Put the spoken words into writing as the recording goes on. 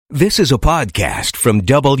This is a podcast from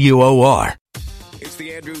WOR. It's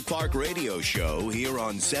the Andrew Park Radio Show here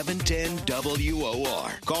on 710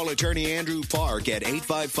 WOR. Call attorney Andrew Park at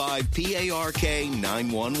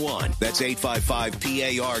 855-PARK-911. That's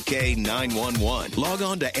 855-PARK-911. Log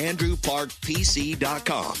on to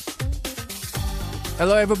andrewparkpc.com.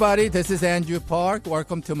 Hello, everybody. This is Andrew Park.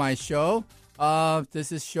 Welcome to my show.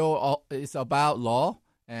 This show is about law,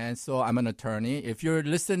 and so I'm an attorney. If you're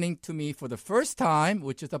listening to me for the first time,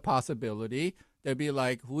 which is a possibility, they'll be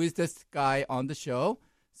like, who is this guy on the show?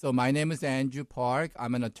 So my name is Andrew Park.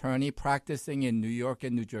 I'm an attorney practicing in New York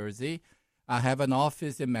and New Jersey. I have an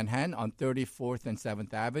office in Manhattan on 34th and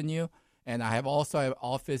 7th Avenue, and I have also an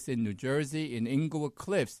office in New Jersey, in Inglewood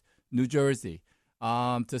Cliffs, New Jersey.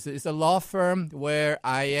 This is a law firm where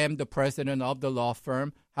I am the president of the law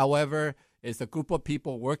firm. However, it's a group of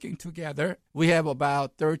people working together. We have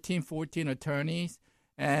about 13, 14 attorneys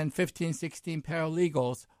and 15, 16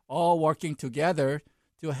 paralegals all working together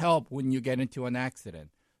to help when you get into an accident.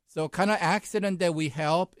 So kind of accident that we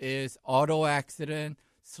help is auto accident,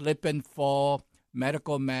 slip and fall,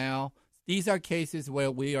 medical mal. These are cases where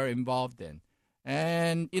we are involved in.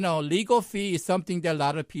 And, legal fee is something that a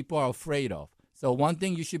lot of people are afraid of. So one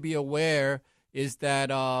thing you should be aware is that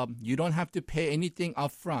you don't have to pay anything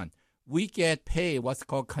up front. We get paid what's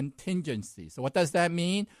called contingency. So what does that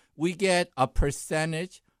mean? We get a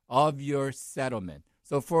percentage of your settlement.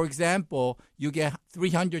 So, for example, you get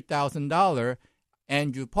 $300,000,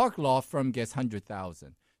 Andrew Park Law Firm gets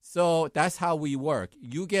 $100,000. So that's how we work.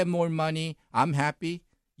 You get more money, I'm happy.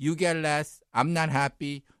 You get less, I'm not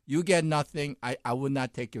happy. You get nothing, I will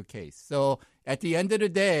not take your case. So at the end of the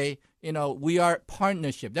day, we are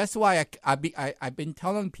partnership. That's why I've been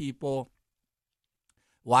telling people,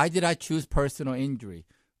 why did I choose personal injury?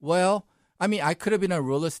 Well, I could have been a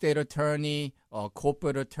real estate attorney, a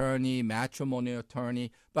corporate attorney, matrimonial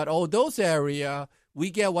attorney, but all those areas,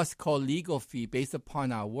 we get what's called legal fee based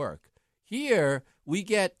upon our work. Here,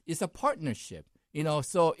 it's a partnership.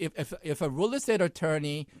 So if a real estate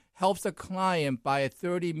attorney helps a client buy a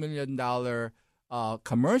 $30 million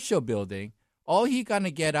commercial building, all he's going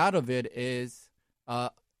to get out of it is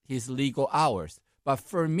his legal hours. But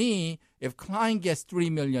for me, if client gets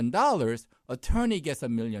 $3 million, attorney gets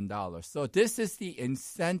 $1 million. So this is the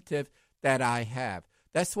incentive that I have.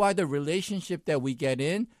 That's why the relationship that we get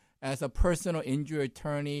in as a personal injury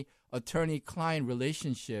attorney-client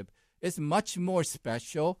relationship is much more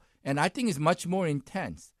special, and I think it's much more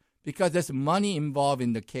intense because there's money involved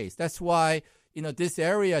in the case. That's why, this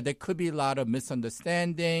area, there could be a lot of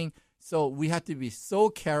misunderstanding. So we have to be so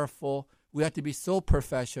careful. We have to be so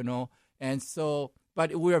professional.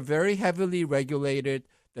 But we are very heavily regulated.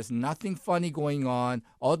 There's nothing funny going on.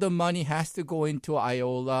 All the money has to go into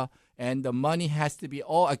IOLA, and the money has to be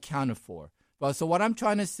all accounted for. So what I'm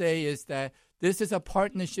trying to say is that this is a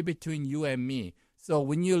partnership between you and me. So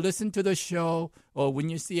when you listen to the show or when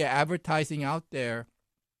you see advertising out there,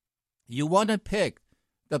 you want to pick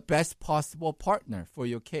the best possible partner for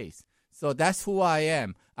your case. So that's who I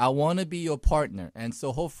am. I want to be your partner. And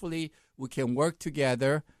so hopefully we can work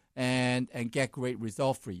together and get great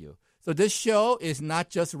result for you. So this show is not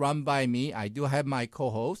just run by me. I do have my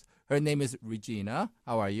co-host. Her name is Regina.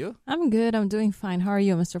 How are you? I'm good. I'm doing fine. How are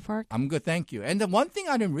you, Mr. Park? I'm good, thank you. And the one thing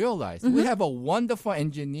I didn't realize, we have a wonderful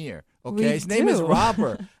engineer. Okay, his do. name is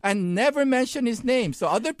Robert. I never mention his name. So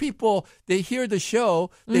other people, they hear the show,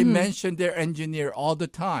 they mention their engineer all the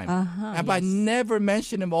time. But I never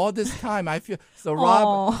mention him all this time. I feel so.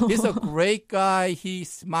 Robert, he's a great guy. He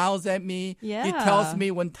smiles at me. Yeah. He tells me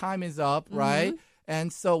when time is up, right?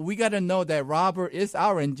 And so we got to know that Robert is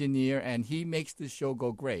our engineer, and he makes the show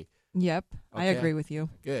go great. Yep, Okay. I agree with you.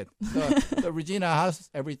 Good. So Regina, how's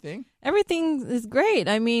everything? Everything is great.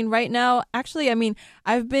 Right now,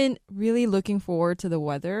 I've been really looking forward to the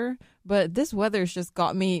weather, but this weather's just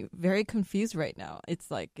got me very confused right now. It's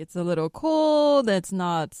a little cold. It's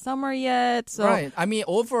not summer yet. So. Right.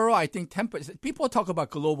 Overall, I think people talk about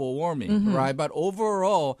global warming, right? But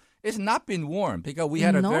overall, it's not been warm because we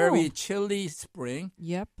had a very chilly spring.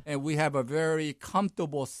 Yep. And we have a very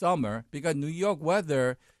comfortable summer because New York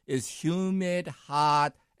weather is humid,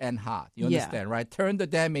 hot, and hot. You understand, right? Turn the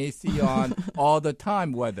damn AC on all the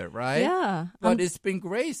time weather, right? Yeah. But it's been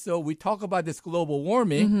great. So we talk about this global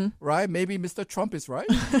warming, right? Maybe Mr. Trump is right.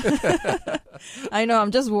 I know.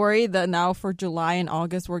 I'm just worried that now for July and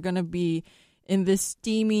August, we're going to be in this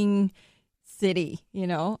steaming city,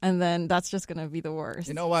 and then that's just going to be the worst.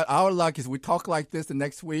 You know what? Our luck is we talk like this the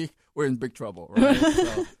next week, we're in big trouble, right?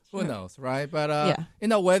 So who knows, right? But,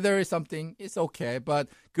 weather is something, it's okay. But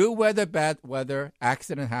good weather, bad weather,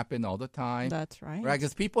 accident happen all the time. That's right. Right?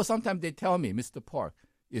 Because people sometimes they tell me, Mr. Park,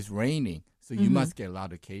 it's raining, so you must get a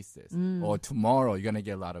lot of cases. Or tomorrow, you're going to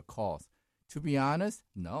get a lot of calls. To be honest,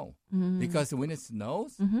 no. Because when it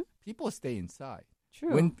snows, people stay inside.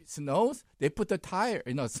 True. When it snows, they put the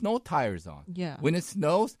snow tires on. Yeah. When it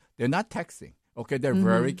snows, they're not texting. Okay, they're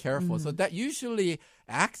very careful. So that usually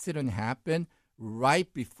accident happen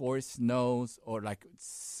right before it snows or like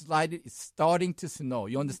starting to snow.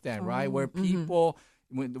 You understand, right? Where people,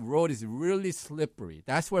 when the road is really slippery,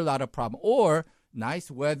 that's where a lot of problem. Or nice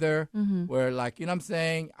weather, where like, you know what I'm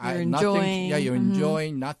saying? You're enjoying. Yeah, you're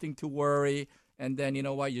enjoying, nothing to worry. And then, you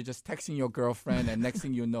know what, you're just texting your girlfriend, and next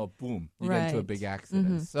thing you know, boom, you get into a big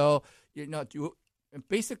accident. So,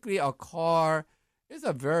 basically a car is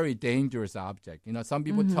a very dangerous object. You know, some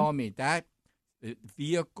people tell me that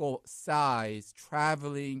vehicle size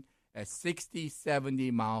traveling at 60, 70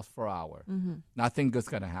 miles per hour, nothing good's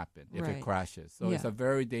going to happen if it crashes. So it's a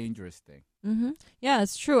very dangerous thing. Yeah,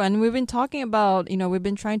 it's true. And we've been talking about, we've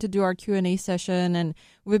been trying to do our Q&A session, and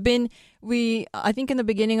I think in the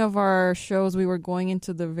beginning of our shows, we were going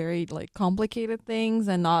into the very like complicated things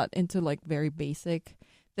and not into like very basic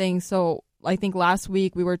things. So I think last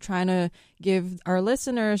week we were trying to give our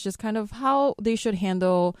listeners just kind of how they should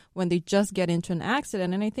handle when they just get into an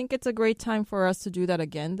accident. And I think it's a great time for us to do that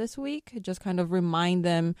again this week. Just kind of remind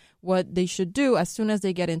them what they should do as soon as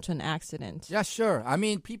they get into an accident. Yeah, sure. I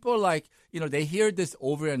mean, people like, they hear this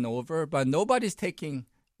over and over, but nobody's taking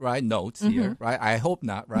notes here, right? I hope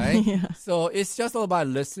not, right? So it's just all about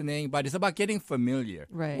listening, but it's about getting familiar.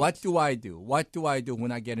 Right. What do I do? What do I do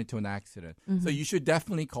when I get into an accident? So you should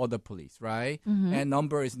definitely call the police, right? And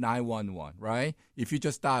number is 911, right? If you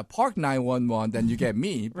just dial Park 911, then you get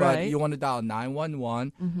me. But you want to dial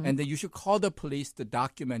 911, and then you should call the police to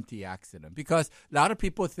document the accident. Because a lot of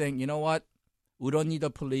people think, you know what? We don't need the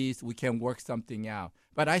police. We can work something out.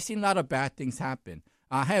 But I've seen a lot of bad things happen.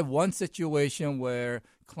 I had one situation where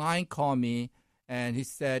client called me and he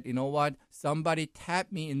said, you know what, somebody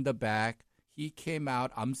tapped me in the back. He came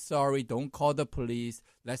out. I'm sorry. Don't call the police.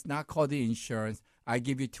 Let's not call the insurance. I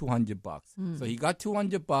give you $200. So he got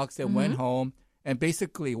 $200 and went home. And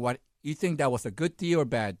basically, what you think that was a good deal or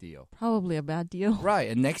bad deal? Probably a bad deal. Right.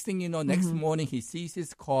 And next thing you know, next morning he sees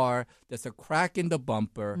his car. There's a crack in the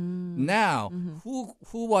bumper. Now, who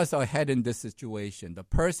was ahead in this situation? The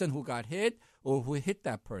person who got hit or who hit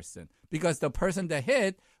that person? Because the person that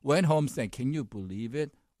hit went home saying, can you believe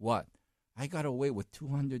it? What? I got away with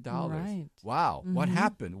 $200. Right. Wow. What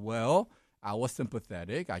happened? Well, I was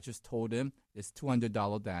sympathetic. I just told him it's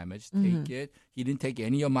 $200 damage. Take it. He didn't take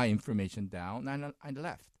any of my information down, and I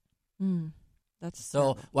left. That's so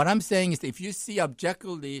terrible. what I'm saying is if you see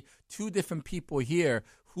objectively two different people here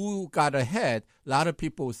who got ahead, a lot of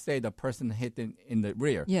people will say the person hit in the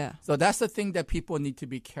rear. Yeah. So that's the thing that people need to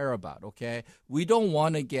be care about, okay? We don't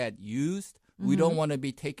want to get used. We don't want to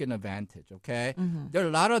be taken advantage, okay? There are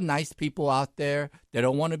a lot of nice people out there that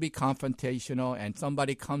don't want to be confrontational, and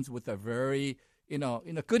somebody comes with a very,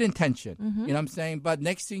 good intention. You know what I'm saying? But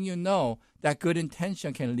next thing you know, that good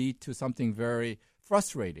intention can lead to something very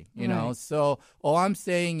frustrating, you know? So all I'm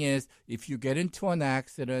saying is if you get into an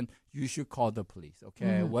accident, you should call the police,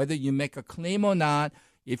 okay? Whether you make a claim or not,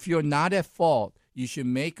 if you're not at fault, you should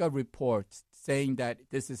make a report saying that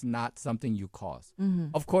this is not something you caused.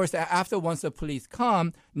 Of course, once the police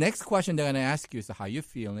come, next question they're going to ask you is, how you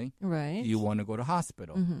feeling? Right. Do you want to go to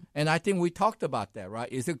hospital? And I think we talked about that, right?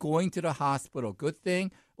 Is it going to the hospital a good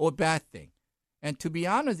thing or bad thing? And to be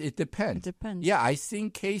honest, it depends. It depends. Yeah, I've seen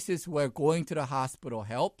cases where going to the hospital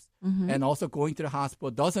helps and also going to the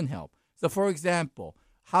hospital doesn't help. So, for example,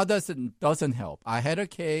 how does it doesn't help? I had a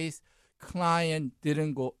case, client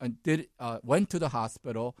went to the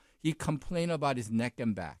hospital. He complained about his neck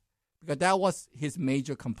and back because that was his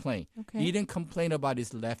major complaint. Okay. He didn't complain about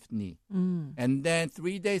his left knee. And then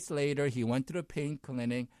 3 days later, he went to the pain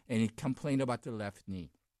clinic and he complained about the left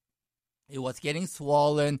knee. It was getting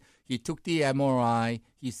swollen. He took the MRI.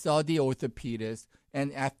 He saw the orthopedist.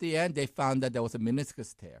 And at the end, they found that there was a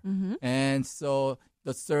meniscus tear. And so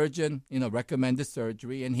the surgeon, recommended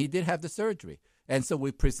surgery, and he did have the surgery. And so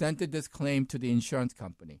we presented this claim to the insurance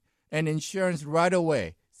company. And insurance right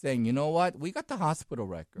away saying, you know what, we got the hospital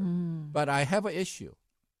record, but I have an issue.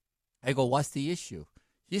 I go, what's the issue?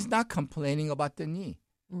 He's not complaining about the knee.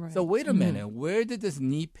 Right. So wait a minute, where did this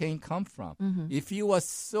knee pain come from? If he was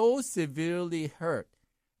so severely hurt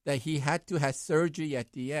that he had to have surgery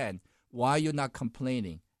at the end, why are you not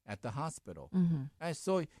complaining at the hospital? And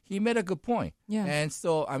so he made a good point. Yeah. And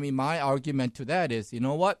so, my argument to that is, you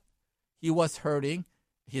know what? He was hurting.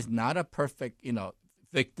 He's not a perfect,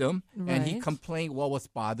 victim. And he Right. complained what was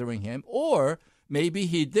bothering him. Or maybe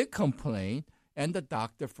he did complain and the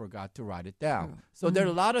doctor forgot to write it down. So there are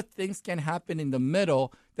a lot of things can happen in the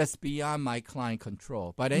middle that's beyond my client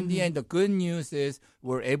control. But in the end, the good news is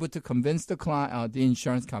we're able to convince the client, the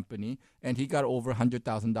insurance company, and he got over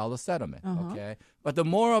 $100,000 settlement. Okay, but the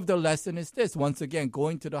moral of the lesson is this: once again,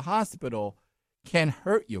 going to the hospital can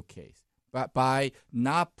hurt your case. But by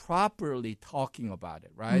not properly talking about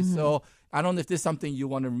it, right? So I don't know if this is something you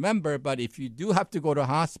want to remember, but if you do have to go to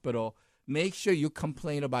hospital, make sure you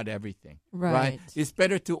complain about everything, right? It's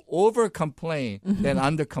better to over-complain than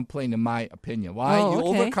under-complain, in my opinion. Why? You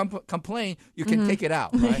over-complain, you can take it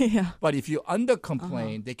out, right? But if you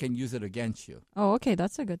under-complain, they can use it against you. Oh, okay.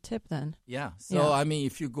 That's a good tip then. Yeah. So, I mean,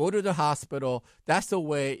 if you go to the hospital, that's the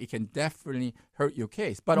way it can definitely hurt your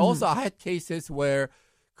case. But also, I had cases where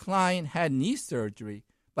client had knee surgery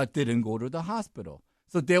but didn't go to the hospital.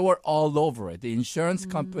 So they were all over it. The insurance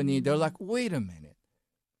company, they're like, wait a minute.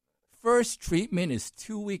 First treatment is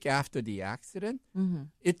 2 weeks after the accident.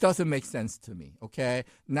 It doesn't make sense to me, okay?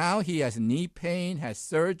 Now he has knee pain, has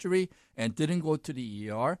surgery, and didn't go to the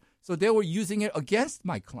ER. So they were using it against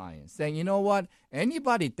my client, saying, you know what?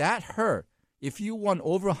 Anybody that hurt, if you want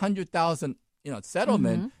over $100,000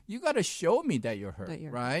 settlement, you got to show me that you're hurt,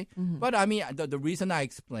 right? But I mean, the reason I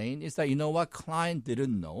explained is that, you know what, client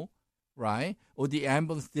didn't know, right? Or the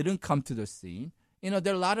ambulance didn't come to the scene.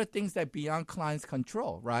 There are a lot of things that beyond client's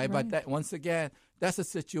control, right? But that, once again, that's a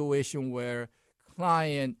situation where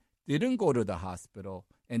client didn't go to the hospital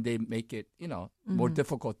and they make it, more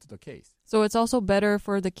difficult to the case. So it's also better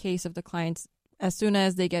for the case of the clients as soon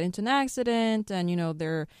as they get into an accident and,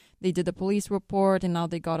 they did the police report and now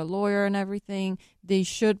they got a lawyer and everything, they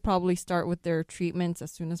should probably start with their treatments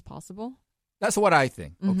as soon as possible? That's what I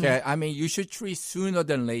think, okay? I mean, you should treat sooner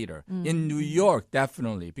than later. In New York,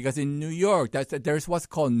 definitely, because in New York, there's what's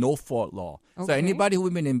called no-fault law. So anybody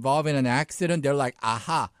who's been involved in an accident, they're like,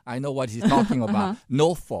 aha, I know what he's talking about.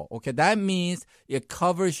 No fault, okay? That means it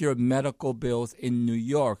covers your medical bills in New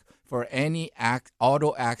York for any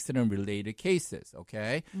auto accident-related cases,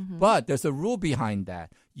 okay? But there's a rule behind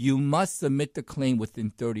that. You must submit the claim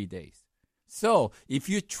within 30 days. So if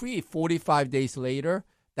you treat 45 days later,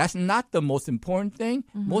 that's not the most important thing.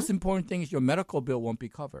 Most important thing is your medical bill won't be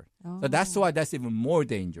covered. So that's why that's even more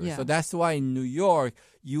dangerous. Yeah. So that's why in New York,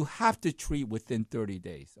 you have to treat within 30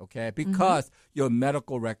 days, okay? Because your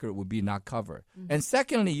medical record will be not covered. And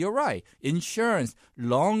secondly, you're right. Insurance,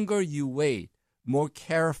 longer you wait, more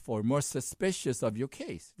careful, more suspicious of your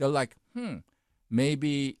case. They're like,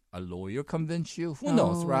 maybe a lawyer convinced you. Who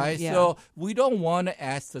knows, right? Yeah. So we don't want to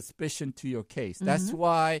add suspicion to your case. That's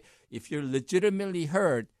why if you're legitimately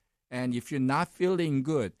hurt and if you're not feeling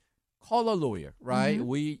good, call a lawyer, right?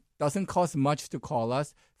 Doesn't cost much to call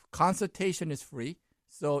us. Consultation is free.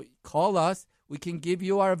 So call us. We can give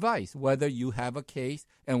you our advice, whether you have a case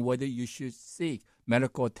and whether you should seek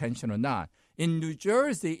medical attention or not. In New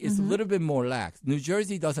Jersey, it's a little bit more lax. New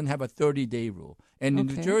Jersey doesn't have a 30-day rule. And in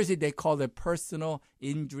New Jersey, they call it personal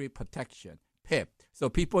injury protection, PIP. So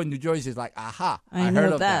people in New Jersey is like, aha, I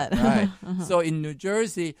heard of that. Right. So in New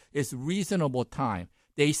Jersey, it's reasonable time.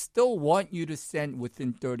 They still want you to send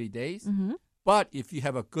within 30 days. But if you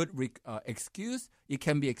have a good excuse, it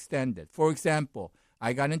can be extended. For example,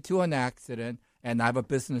 I got into an accident and I have a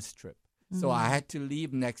business trip. So I had to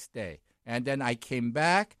leave next day. And then I came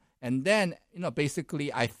back. And then,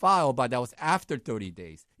 basically I filed, but that was after 30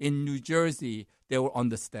 days. In New Jersey, they will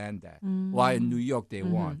understand that. While in New York, they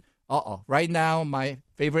won't. Right now, my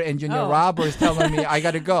favorite engineer, Robert, is telling me I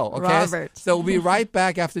got to go. Okay? Robert. So we'll be right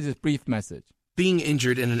back after this brief message. Being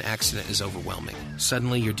injured in an accident is overwhelming.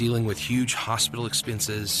 Suddenly, you're dealing with huge hospital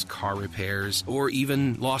expenses, car repairs, or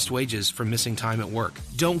even lost wages from missing time at work.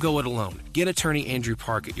 Don't go it alone. Get attorney Andrew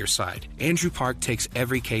Park at your side. Andrew Park takes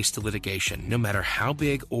every case to litigation, no matter how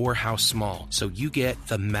big or how small, so you get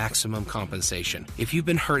the maximum compensation. If you've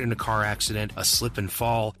been hurt in a car accident, a slip and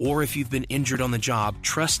fall, or if you've been injured on the job,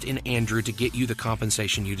 trust in Andrew to get you the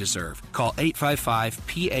compensation you deserve. Call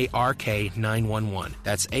 855-PARK-911.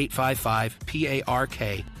 That's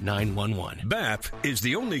 855-PARK-911. BAP is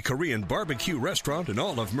the only Korean barbecue restaurant in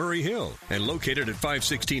all of Murray Hill and located at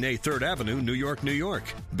 516A 3rd Avenue, New York, New York.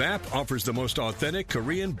 BAP offers the most authentic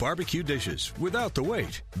Korean barbecue dishes without the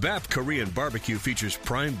wait. BAP Korean barbecue features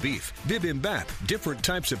prime beef, bibimbap, different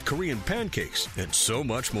types of Korean pancakes, and so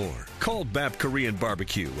much more. Call BAP Korean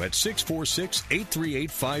Barbecue at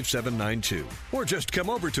 646-838-5792 or just come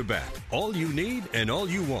over to BAP. All you need and all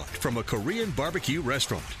you want from a Korean barbecue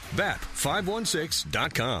restaurant.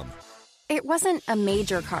 BAP516.com. It wasn't a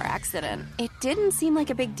major car accident. It didn't seem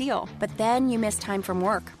like a big deal. But then you missed time from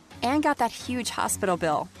work. and got that huge hospital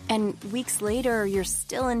bill. And weeks later, you're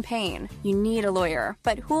still in pain. You need a lawyer,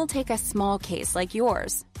 but who'll take a small case like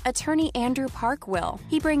yours? Attorney Andrew Park will.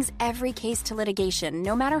 He brings every case to litigation,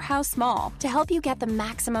 no matter how small, to help you get the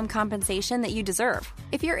maximum compensation that you deserve.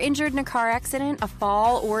 If you're injured in a car accident, a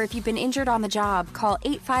fall, or if you've been injured on the job, call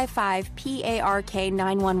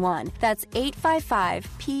 855-PARK-911. That's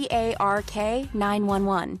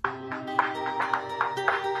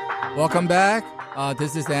 855-PARK-911. Welcome back.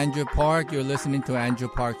 This is Andrew Park. You're listening to Andrew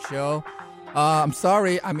Park Show. I'm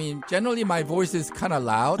sorry. I mean, generally my voice is kind of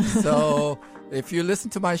loud, so if you listen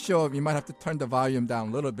to my show, you might have to turn the volume down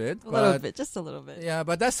a little bit. Just a little bit. Yeah,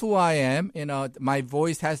 but that's who I am. You know, my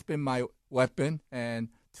voice has been my weapon and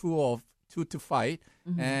tool to fight.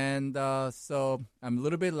 Mm-hmm. And so I'm a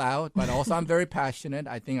little bit loud, but also I'm very passionate.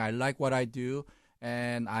 I think I like what I do,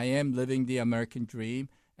 and I am living the American dream.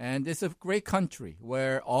 And it's a great country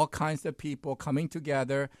where all kinds of people coming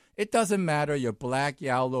together. It doesn't matter you're black,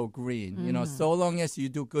 yellow, green. Mm-hmm. You know, so long as you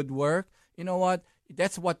do good work, you know what?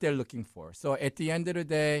 That's what they're looking for. So at the end of the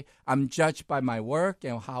day, I'm judged by my work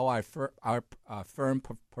and how our firm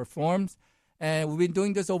performs. And we've been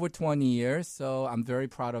doing this over 20 years, so I'm very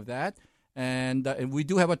proud of that. And we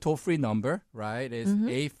do have a toll-free number, right? It's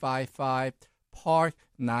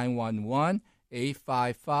 855-PARK-911,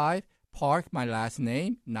 855-PARK, my last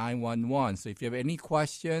name, 911. So if you have any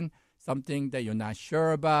question, something that you're not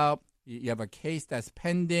sure about, you have a case that's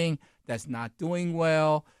pending, that's not doing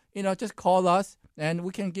well, you know, just call us and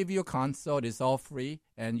we can give you a consult. It's all free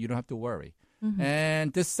and you don't have to worry. Mm-hmm.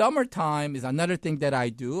 And this summertime is another thing that I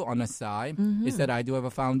do on the side, is that I do have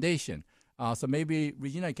a foundation. So maybe,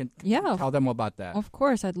 Regina, you can tell them about that. Of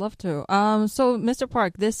course, I'd love to. So, Mr.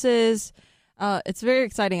 Park, this is... it's very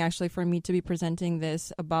exciting, actually, for me to be presenting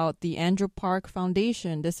this about the Andrew Park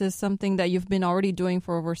Foundation. This is something that you've been already doing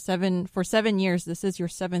for 7 years. This is your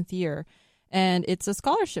 7th year, and it's a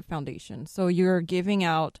scholarship foundation. So you're giving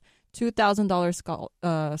out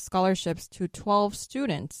 $2,000 scholarships to 12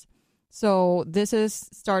 students. So this is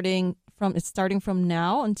starting from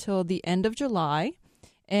now until the end of July.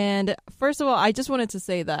 And first of all, I just wanted to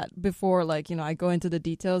say that before, I go into the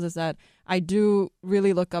details, is that I do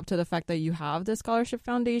really look up to the fact that you have the Scholarship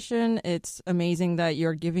Foundation. It's amazing that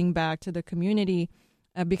you're giving back to the community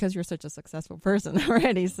because you're such a successful person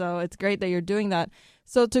already. So it's great that you're doing that.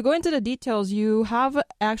 So to go into the details, you have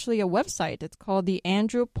actually a website. It's called the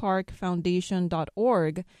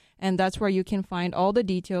AndrewParkFoundation.org. And that's where you can find all the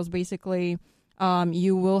details. Basically,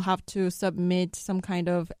 you will have to submit some kind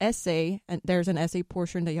of essay, and there's an essay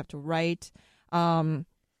portion that you have to write.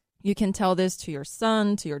 You can tell this to your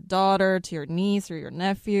son, to your daughter, to your niece or your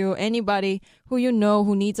nephew, anybody who you know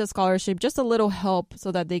who needs a scholarship, just a little help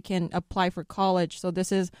so that they can apply for college. So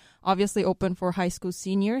this is obviously open for high school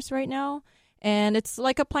seniors right now. And it's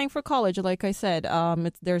like applying for college, like I said.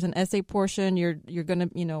 There's an essay portion. You're going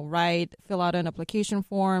to, write, fill out an application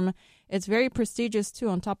form. It's very prestigious, too,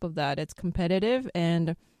 on top of that. It's competitive,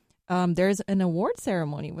 and there's an award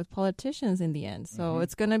ceremony with politicians in the end. So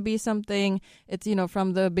it's going to be something, it's,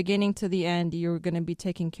 from the beginning to the end, you're going to be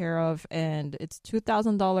taken care of. And it's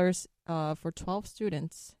 $2,000 for 12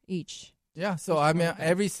 students each. Yeah, so I mean,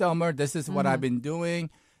 every summer, this is what I've been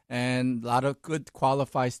doing. And a lot of good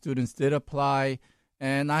qualified students did apply.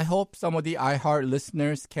 And I hope some of the iHeart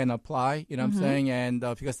listeners can apply, you know what I'm saying? And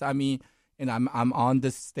because, I'm on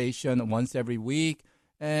this station once every week.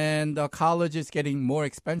 And college is getting more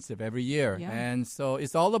expensive every year. Yeah. And so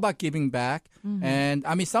it's all about giving back. And,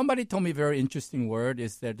 somebody told me a very interesting word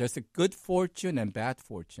is that there's a good fortune and bad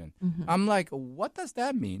fortune. I'm like, what does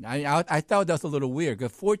that mean? I thought that was a little weird.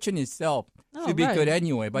 Because fortune itself should be good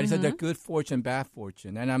anyway. But he said there's good fortune, bad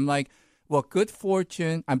fortune. And I'm like, well, good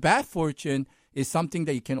fortune and bad fortune is something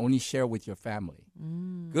that you can only share with your family.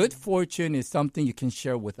 Good fortune is something you can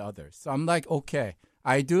share with others. So I'm like, okay.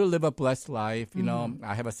 I do live a blessed life.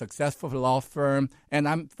 I have a successful law firm, and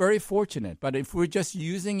I'm very fortunate. But if we're just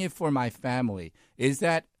using it for my family, is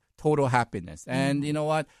that total happiness? And you know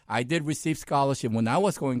what? I did receive scholarship when I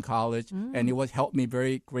was going to college, and it helped me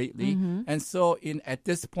very greatly. And so at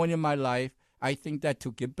this point in my life, I think that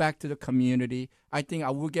to give back to the community, I think I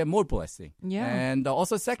will get more blessing. Yeah. And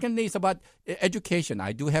also, secondly, it's about education.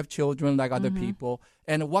 I do have children like other people.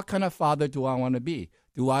 And what kind of father do I want to be?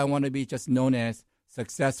 Do I want to be just known as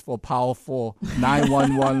successful, powerful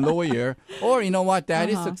 911 lawyer, or you know what, that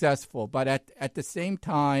is successful, but at the same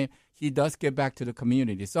time, he does give back to the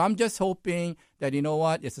community. So I'm just hoping that, you know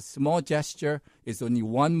what, it's a small gesture. It's only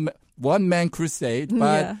one man crusade,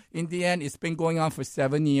 but in the end, it's been going on for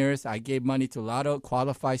 7 years. I gave money to a lot of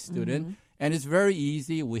qualified students, and it's very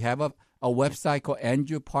easy. We have a website called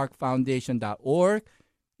AndrewParkFoundation.org.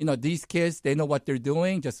 these kids, they know what they're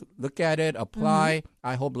doing. Just look at it, apply.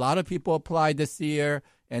 I hope a lot of people apply this year.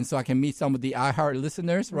 And so I can meet some of the iHeart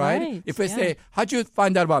listeners, right? If they say, how'd you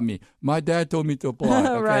find out about me? My dad told me to apply.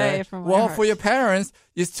 Okay? Right, from well, iHeart. for your parents,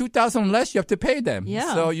 it's $2,000 less you have to pay them.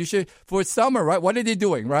 Yeah. So you should, for summer, right? What are they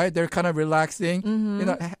doing, right? They're kind of relaxing.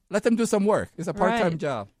 Let them do some work. It's a part-time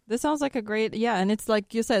job. This sounds like a great, and it's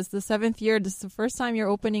like you said, it's the 7th year. This is the first time you're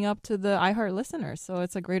opening up to the iHeart listeners. So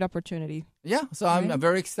it's a great opportunity. Yeah, so I'm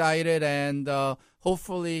very excited, and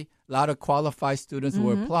hopefully a lot of qualified students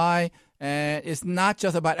will apply. And it's not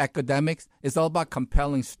just about academics. It's all about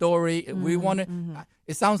compelling story. We want to,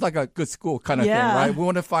 it sounds like a good school kind of thing, right? We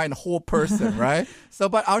want to find a whole person, right? So,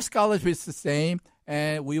 but our scholarship is the same.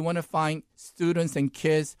 And we want to find students and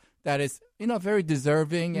kids that is, very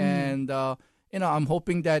deserving. And, I'm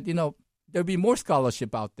hoping that, there'll be more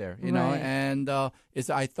scholarship out there, and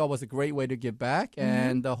I thought was a great way to give back,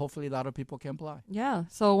 and hopefully a lot of people can apply. Yeah.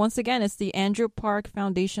 So once again, it's the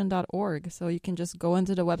AndrewParkFoundation.org. So you can just go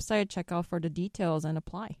into the website, check out for the details, and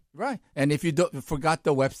apply. Right. And if you forgot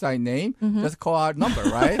the website name, just call our number,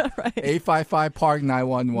 right?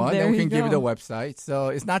 855-PARK-911, and we can give you the website. So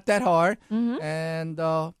it's not that hard, and,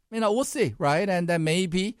 we'll see, right? And then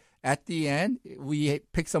maybe at the end, we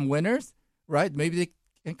pick some winners, right? Maybe they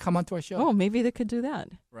and come onto our show. Oh, maybe they could do that.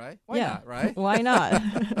 Right? Why not, right? Why not?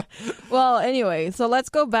 Well, anyway, so let's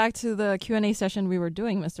go back to the Q&A session we were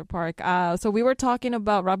doing, Mr. Park. So we were talking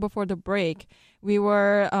about, right before the break, we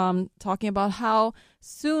were talking about how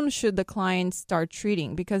soon should the clients start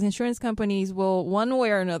treating, because insurance companies will, one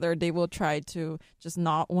way or another, they will try to just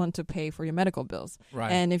not want to pay for your medical bills.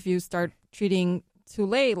 Right. And if you start treating too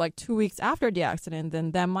late, like 2 weeks after the accident,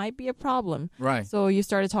 then that might be a problem. Right. So you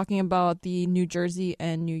started talking about the New Jersey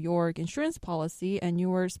and New York insurance policy, and you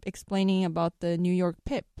were explaining about the New York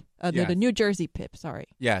PIP, the New Jersey PIP, sorry.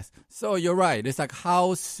 Yes. So you're right. It's like,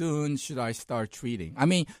 how soon should I start treating? I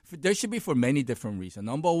mean, there should be for many different reasons.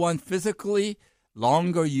 Number one, physically,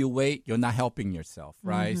 longer you wait, you're not helping yourself,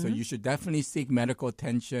 right? So you should definitely seek medical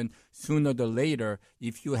attention sooner than later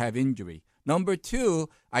if you have injury. Number two,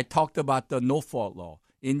 I talked about the no-fault law.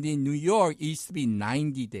 In New York, it used to be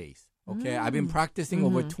 90 days. Okay, I've been practicing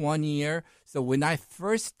over 20 years. So when I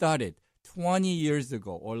first started 20 years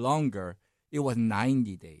ago or longer, it was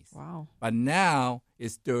 90 days. Wow. But now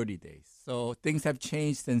it's 30 days. So things have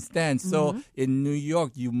changed since then. So in New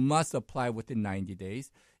York, you must apply within 90 days,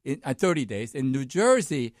 30 days. In New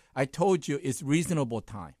Jersey, I told you it's reasonable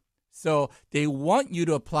time. So they want you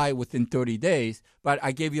to apply within 30 days, but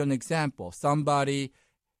I gave you an example. Somebody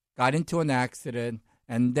got into an accident,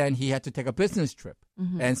 and then he had to take a business trip.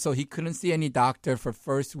 And so he couldn't see any doctor for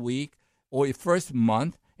first week or first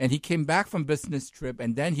month, and he came back from business trip,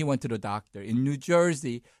 and then he went to the doctor. In New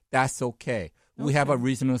Jersey, that's okay. We have a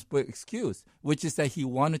reasonable excuse, which is that he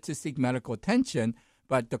wanted to seek medical attention,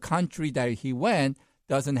 but the country that he went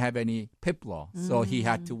doesn't have any PIP law, so he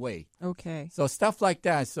had to wait. Okay. So stuff like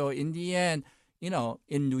that. So in the end,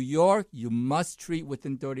 in New York, you must treat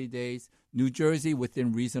within 30 days. New Jersey,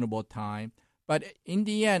 within reasonable time. But in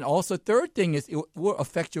the end, also third thing is it will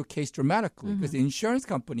affect your case dramatically because the insurance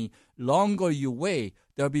company, longer you wait,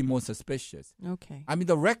 they'll be more suspicious. Okay. I mean,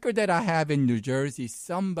 the record that I have in New Jersey,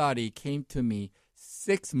 somebody came to me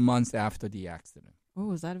 6 months after the accident.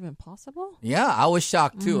 Oh, is that even possible? Yeah, I was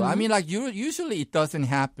shocked too. I mean, like usually it doesn't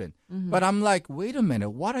happen. But I'm like, wait a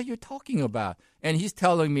minute, what are you talking about? And he's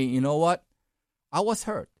telling me, you know what? I was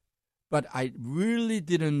hurt, but I really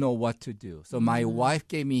didn't know what to do. So my wife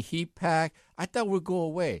gave me heat pack. I thought it would go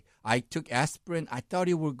away. I took aspirin. I thought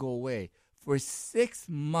it would go away. For 6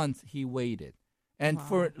 months, he waited. And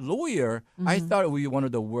for a lawyer, I thought it would be one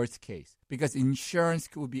of the worst case because insurance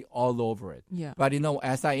would be all over it. Yeah. But,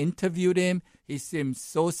 as I interviewed him, he seemed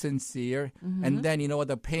so sincere. And then,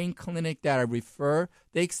 the pain clinic that I refer,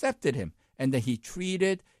 they accepted him. And then he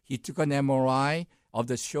treated, he took an MRI of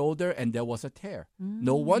the shoulder, and there was a tear.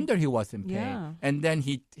 No wonder he was in pain. Yeah. And then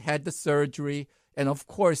he had the surgery. And, of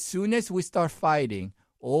course, soon as we start fighting,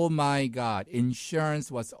 oh, my God,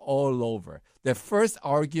 insurance was all over. The first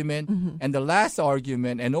argument and the last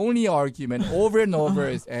argument and only argument over and over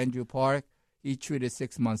is Andrew Park. He treated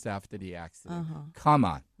 6 months after the accident. Come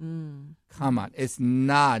on. Come on. It's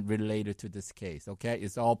not related to this case, okay?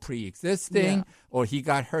 It's all pre-existing or he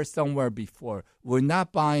got hurt somewhere before. We're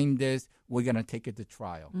not buying this. We're going to take it to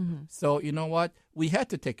trial. So you know what? We had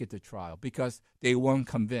to take it to trial because they weren't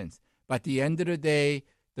convinced. But at the end of the day,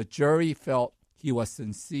 the jury felt he was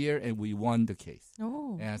sincere, and we won the case.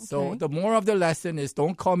 Oh, and okay. so the moral of the lesson is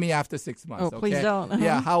don't call me after 6 months. Oh, please don't.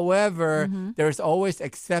 Yeah, however, there's always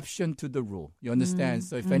exception to the rule. You understand?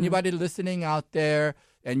 So if anybody listening out there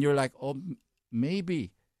and you're like, oh,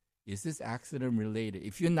 maybe is this accident related?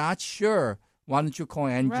 If you're not sure, why don't you call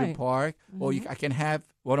Andrew Right. Park, or I can have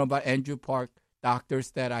one of our Andrew Park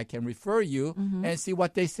doctors that I can refer you and see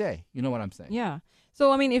what they say. You know what I'm saying? Yeah.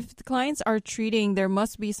 So, I mean, if the clients are treating, there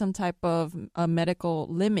must be some type of a medical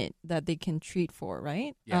limit that they can treat for,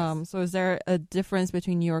 right? Yes. So is there a difference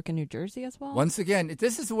between New York and New Jersey as well? Once again,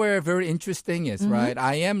 this is where very interesting is, right?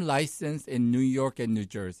 I am licensed in New York and New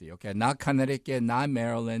Jersey, okay? Not Connecticut, not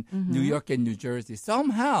Maryland, New York and New Jersey.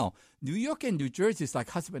 Somehow, New York and New Jersey is like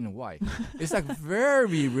husband and wife. It's like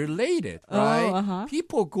very related, right?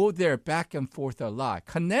 People go there back and forth a lot.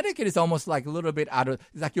 Connecticut is almost like a little bit out of,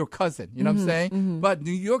 it's like your cousin, you know what I'm saying? But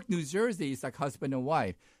New York, New Jersey is like husband and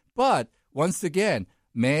wife. But once again,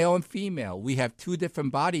 male and female, we have two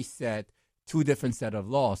different body set, two different set of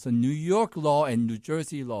laws. So New York law and New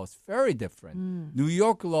Jersey law is very different. New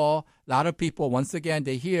York law, a lot of people, once again,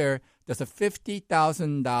 they hear there's a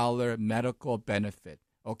 $50,000 medical benefit.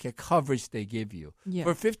 Okay, coverage they give you. Yeah.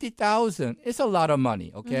 For $50,000, it's a lot of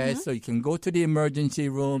money, okay? So you can go to the emergency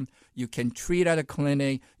room, you can treat at a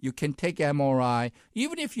clinic, you can take MRI.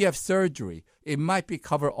 Even if you have surgery, it might be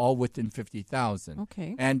covered all within $50,000.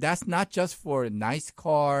 Okay. And that's not just for a nice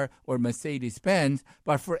car or Mercedes-Benz,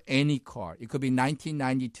 but for any car. It could be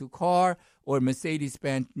 1992 car or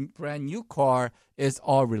Mercedes-Benz brand new car, is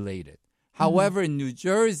all related. However, in New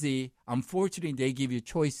Jersey, unfortunately, they give you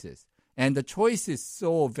choices. And the choice is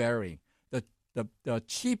so varying. The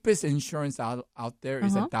cheapest insurance out there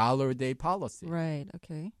is $1 a day policy. Right.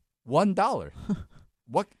 Okay. $1.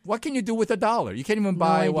 What can you do with $1? You can't even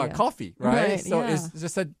buy idea. coffee, right? Right, So yeah. it's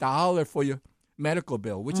just $1 for your medical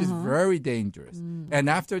bill, which is very dangerous. And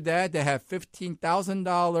after that, they have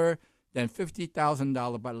 $15,000, then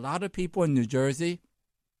 $50,000. But a lot of people in New Jersey,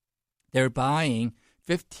 they're buying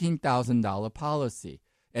 $15,000 policy.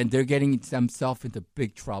 And they're getting themselves into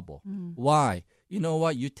big trouble. Why? You know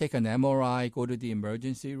what? You take an MRI, go to the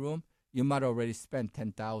emergency room, you might already spend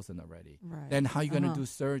 $10,000 already. Right. Then how are you going to do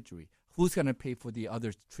surgery? Who's going to pay for the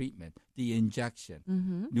other treatment, the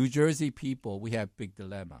injection? New Jersey people, we have big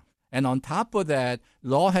dilemma. And on top of that,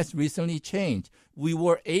 law has recently changed. We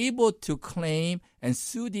were able to claim and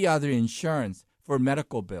sue the other insurance for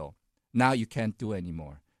medical bill. Now you can't do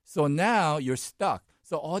anymore. So now you're stuck.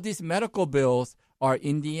 So all these medical bills are,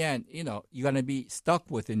 in the end, you're going to be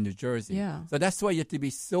stuck with in New Jersey. Yeah. So that's why you have to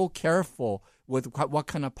be so careful with what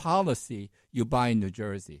kind of policy you buy in New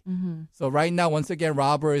Jersey. So right now, once again,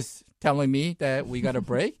 Robert is telling me that we got a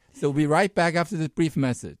break. So we'll be right back after this brief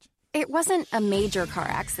message. It wasn't a major car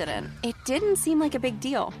accident. It didn't seem like a big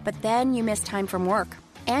deal. But then you missed time from work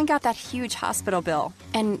and got that huge hospital bill.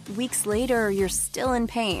 And weeks later, you're still in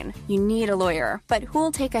pain. You need a lawyer. But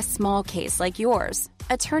who'll take a small case like yours?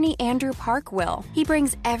 Attorney Andrew Park will. He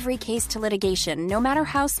brings every case to litigation, no matter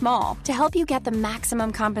how small, to help you get the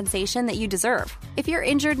maximum compensation that you deserve. If you're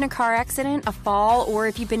injured in a car accident, a fall, or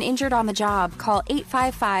if you've been injured on the job, call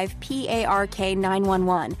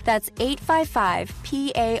 855-PARK-911. That's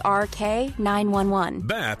 855-PARK-911.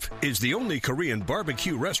 BAP is the only Korean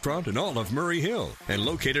barbecue restaurant in all of Murray Hill and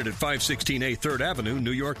located at 516A 3rd Avenue,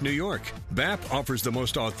 New York, New York. BAP offers the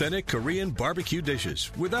most authentic Korean barbecue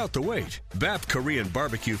dishes without the wait. BAP Korean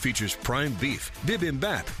barbecue features prime beef,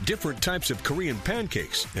 bibimbap, different types of Korean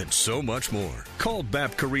pancakes, and so much more. Call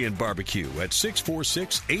BAP Korean Barbecue at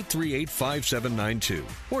 646-838-5792.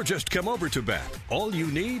 Or just come over to BAP. All you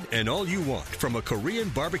need and all you want from a Korean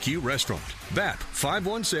barbecue restaurant.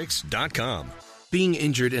 BAP516.com. Being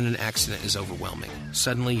injured in an accident is overwhelming.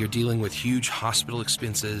 Suddenly, you're dealing with huge hospital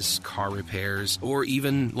expenses, car repairs, or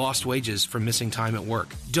even lost wages from missing time at work.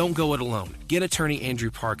 Don't go it alone. Get attorney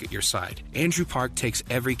Andrew Park at your side. Andrew Park takes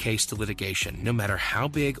every case to litigation, no matter how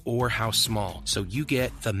big or how small, so you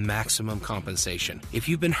get the maximum compensation. If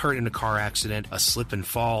you've been hurt in a car accident, a slip and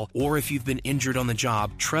fall, or if you've been injured on the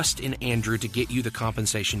job, trust in Andrew to get you the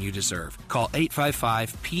compensation you deserve. Call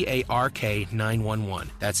 855-PARK-911.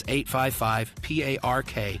 That's 855-PARK-911.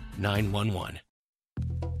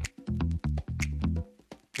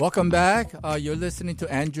 Welcome back. You're listening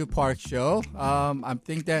to Andrew Park Show. I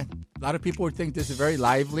think that a lot of people would think this is a very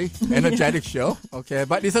lively, energetic show. Okay,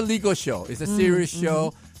 but it's a legal show. It's a serious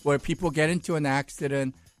show where people get into an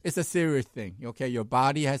accident. It's a serious thing. Okay, your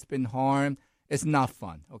body has been harmed. It's not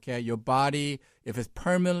fun. Okay, your body, if it's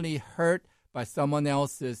permanently hurt by someone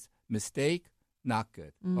else's mistake, not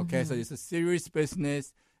good. Okay, so it's a serious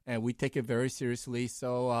business, and we take it very seriously.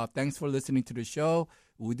 So thanks for listening to the show.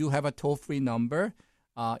 We do have a toll-free number.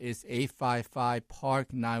 It's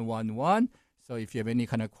 855-PARK-911. So if you have any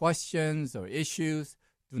kind of questions or issues,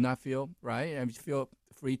 do not feel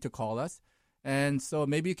free to call us. And so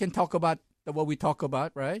maybe you can talk about what we talk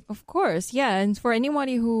about, right? Of course, yeah. And for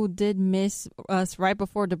anybody who did miss us right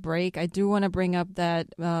before the break, I do want to bring up that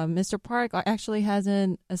Mr. Park actually has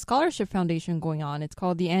a scholarship foundation going on. It's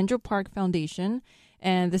called the Andrew Park Foundation.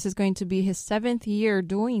 And this is going to be his 7th year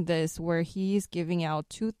doing this, where he's giving out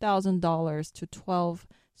 $2,000 to 12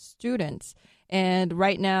 students. And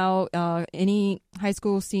right now, any high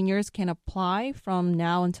school seniors can apply from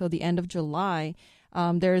now until the end of July.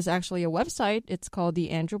 There's actually a website. It's called the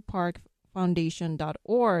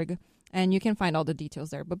AndrewParkFoundation.org. And you can find all the details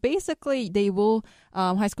there. But basically, they will,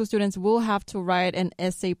 high school students will have to write an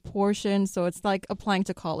essay portion. So it's like applying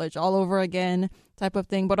to college all over again type of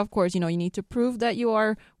thing. But of course, you need to prove that you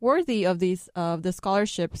are worthy of the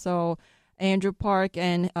scholarship. So Andrew Park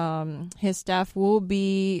and his staff will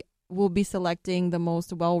be selecting the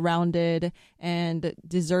most well-rounded and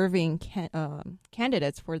deserving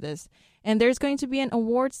candidates for this. And there's going to be an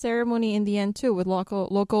award ceremony in the end, too, with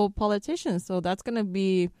local politicians. So that's going to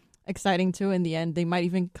be exciting too. In the end, they might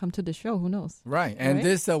even come to the show. Who knows? Right. And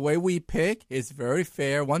this way we pick is very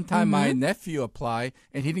fair. One time my nephew applied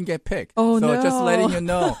and he didn't get picked. Oh, so no. just letting you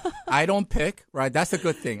know, I don't pick. Right. That's a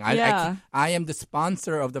good thing. Yeah. I am the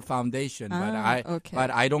sponsor of the foundation, but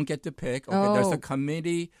I don't get to pick. Okay. There's a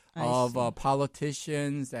committee of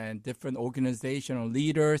politicians and different organizational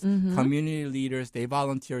leaders, community leaders. They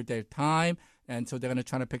volunteer their time. And so they're going to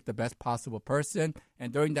try to pick the best possible person.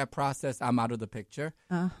 And during that process, I'm out of the picture.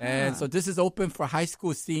 And so this is open for high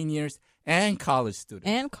school seniors and college students.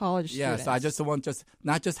 students. Yeah, so I just want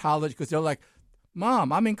not just college, because they're like,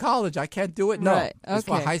 Mom, I'm in college. I can't do it. No, right. It's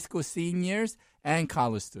for high school seniors and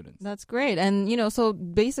college students. That's great. And, so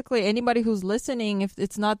basically anybody who's listening, if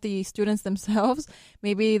it's not the students themselves,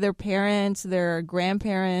 maybe their parents, their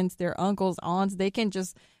grandparents, their uncles, aunts, they can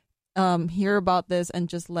just hear about this and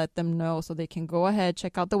just let them know, so they can go ahead,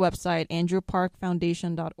 check out the website,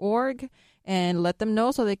 AndrewParkFoundation.org, and let them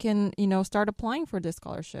know so they can, start applying for this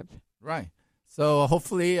scholarship. Right. So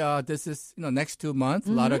hopefully this is, next 2 months,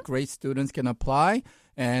 a lot of great students can apply,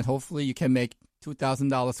 and hopefully you can make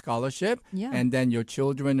 $2,000 scholarship, and then your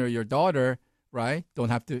children or your daughter, right, don't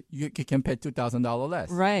have to, you can pay $2,000 less.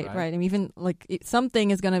 Right. And even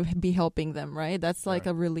something is going to be helping them, right? That's like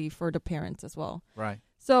a relief for the parents as well. Right.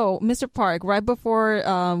 So, Mr. Park, right before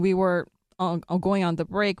we were going on the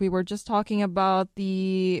break, we were just talking about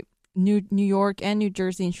the New York and New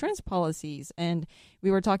Jersey insurance policies. And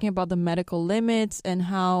we were talking about the medical limits and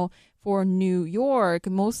how for New York,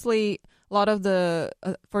 mostly a lot of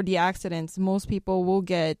for the accidents, most people will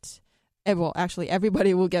get, well, actually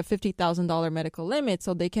everybody will get $50,000 medical limit.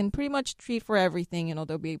 So they can pretty much treat for everything.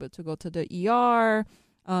 They'll be able to go to the ER,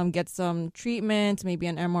 get some treatment, maybe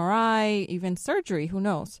an MRI, even surgery, who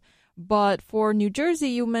knows. But for New Jersey,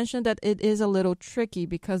 you mentioned that it is a little tricky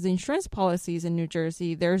because the insurance policies in New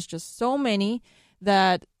Jersey, there's just so many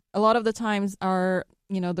that a lot of the times are,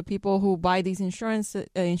 the people who buy these insurance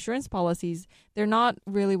policies, they're not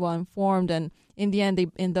really well informed. And in the end, they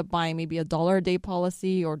end up buying maybe $1 a day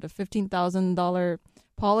policy or the $15,000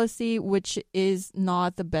 policy, which is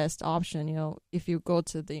not the best option. If you go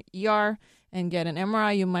to the ER and get an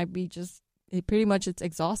MRI, you might be it's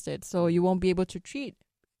exhausted. So you won't be able to treat.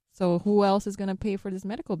 So who else is going to pay for this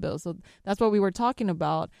medical bill? So that's what we were talking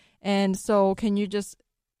about. And so can you just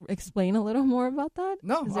explain a little more about that?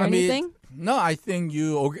 No, is there anything? No, I think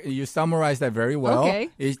you summarized that very well. Okay.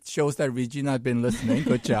 It shows that Regina has been listening.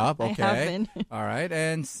 Good job. Okay. I have been. All right.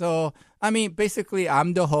 And so, basically,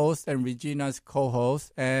 I'm the host and Regina's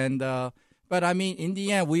co-host. And but in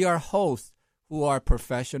the end, we are hosts who are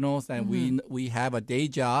professionals, and we have a day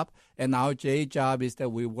job, and our day job is that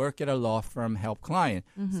we work at a law firm, help client.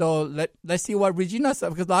 So let's see what Regina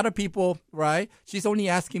said, because a lot of people, right, she's only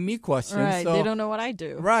asking me questions. Right, so, they don't know what I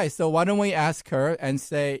do. Right, so why don't we ask her and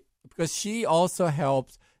say, because she also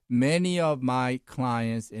helps many of my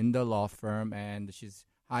clients in the law firm, and she's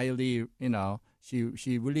highly,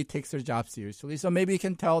 she really takes her job seriously. So maybe you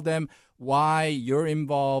can tell them why you're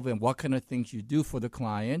involved and what kind of things you do for the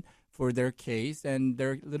client, for their case and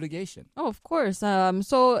their litigation. Oh, of course.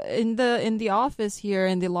 So in the office here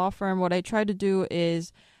in the law firm, what I try to do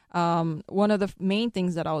is one of the main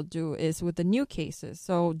things that I'll do is with the new cases.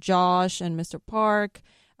 So Josh and Mr. Park,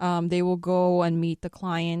 they will go and meet the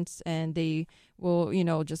clients, and they will,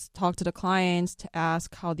 just talk to the clients to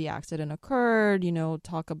ask how the accident occurred,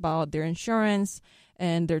 talk about their insurance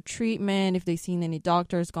and their treatment, if they've seen any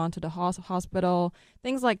doctors, gone to the hospital,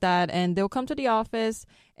 things like that. And they'll come to the office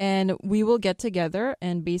and we will get together,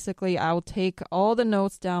 and basically I'll take all the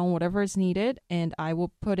notes down, whatever is needed, and I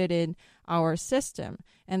will put it in our system.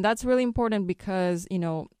 And that's really important because,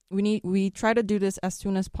 we try to do this as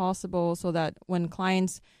soon as possible so that when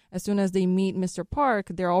clients, as soon as they meet Mr. Park,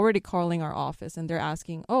 they're already calling our office and they're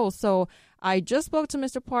asking, oh, so I just spoke to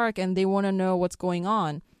Mr. Park and they want to know what's going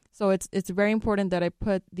on. So it's very important that I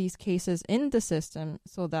put these cases in the system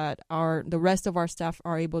so that the rest of our staff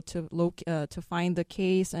are able to find the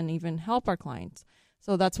case and even help our clients.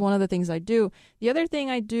 So that's one of the things I do. The other thing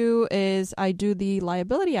I do is I do the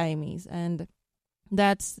liability IMEs, and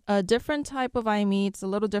that's a different type of IME. It's a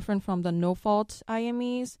little different from the no-fault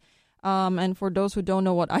IMEs. And for those who don't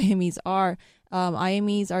know what IMEs are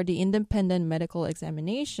the independent medical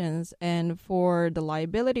examinations. And for the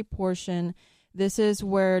liability portion, this is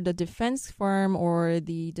where the defense firm or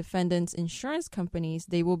the defendant's insurance companies,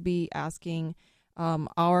 they will be asking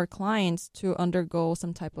our clients to undergo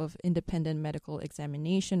some type of independent medical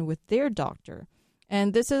examination with their doctor.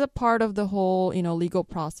 And this is a part of the whole, legal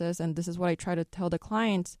process. And this is what I try to tell the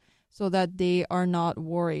clients so that they are not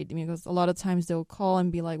worried. Because a lot of times they'll call and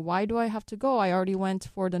be like, why do I have to go? I already went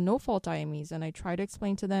for the no-fault IMEs. And I try to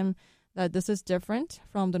explain to them that this is different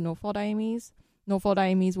from the no-fault IMEs. No-fault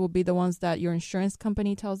IMEs will be the ones that your insurance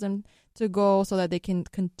company tells them to go so that they can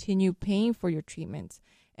continue paying for your treatments.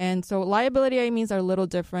 And so liability IMEs are a little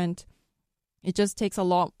different. It just takes a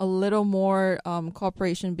little more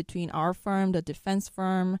cooperation between our firm, the defense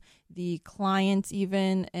firm, the clients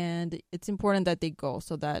even, and it's important that they go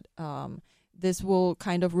so that this will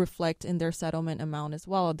kind of reflect in their settlement amount as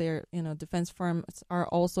well. Their defense firms are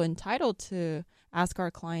also entitled to ask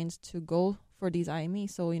our clients to go for these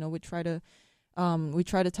IMEs. So we try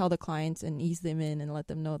to tell the clients and ease them in and let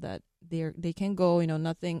them know that they can go.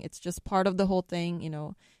 Nothing. It's just part of the whole thing.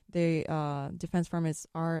 The defense firms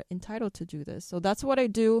are entitled to do this. So that's what I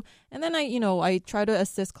do. And then I try to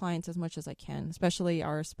assist clients as much as I can, especially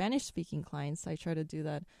our Spanish-speaking clients. I try to do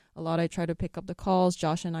that a lot. I try to pick up the calls.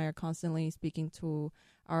 Josh and I are constantly speaking to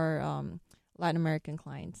our Latin American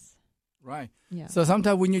clients. Right. Yeah. So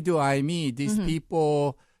sometimes when you do IME, these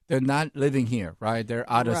people, they're not living here, right?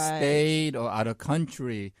 They're out of state or out of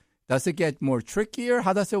country. Does it get more trickier?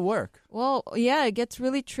 How does it work? Well, yeah, it gets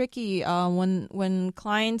really tricky when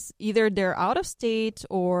clients, either they're out of state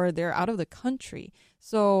or they're out of the country.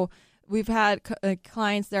 So we've had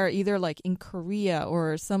clients that are either like in Korea,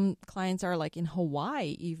 or some clients are like in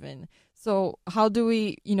Hawaii even. So how do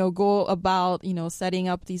we, go about, setting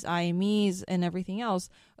up these IMEs and everything else?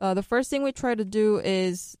 The first thing we try to do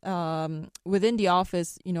is within the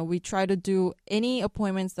office, we try to do any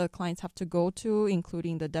appointments that clients have to go to,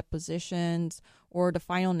 including the depositions or the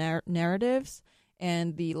final narratives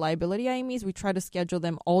and the liability IMEs. We try to schedule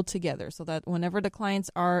them all together so that whenever the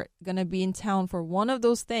clients are going to be in town for one of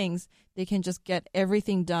those things, they can just get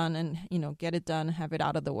everything done and, get it done, have it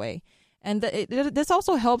out of the way. And this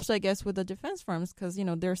also helps, I guess, with the defense firms because,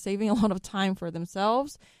 they're saving a lot of time for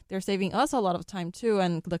themselves. They're saving us a lot of time, too,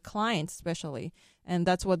 and the clients especially. And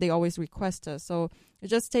that's what they always request us. So it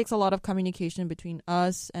just takes a lot of communication between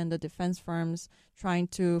us and the defense firms trying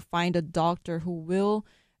to find a doctor who will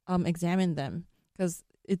examine them. Because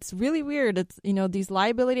it's really weird. It's, these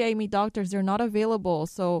liability IME doctors, they're not available.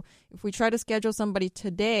 So if we try to schedule somebody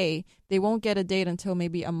today, they won't get a date until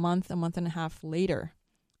maybe a month and a half later.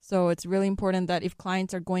 So it's really important that if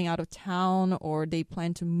clients are going out of town or they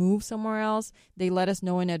plan to move somewhere else, they let us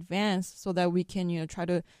know in advance so that we can, try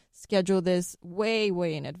to schedule this way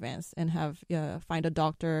in advance and have find a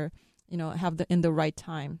doctor, have in the right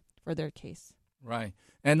time for their case. Right.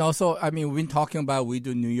 And also, we've been talking about we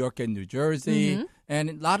do New York and New Jersey, and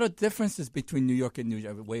a lot of differences between New York and New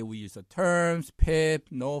Jersey, the way we use the terms, PIP,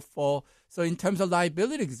 no-fault. So in terms of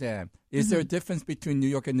liability exam, is there a difference between New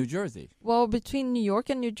York and New Jersey? Well, between New York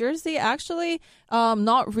and New Jersey, actually,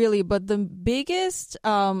 not really. But the biggest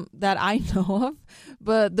that I know of,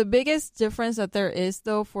 but the biggest difference that there is,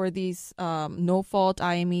 though, for these no-fault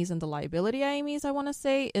IMEs and the liability IMEs, I want to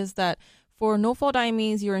say, is that for no-fault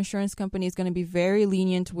IMEs, your insurance company is going to be very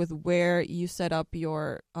lenient with where you set up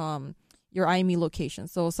your IME location.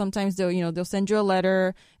 So sometimes they'll send you a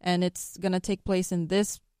letter, and it's going to take place in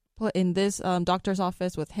this doctor's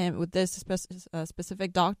office with this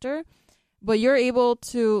specific doctor, but you're able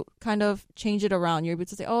to kind of change it around. You're able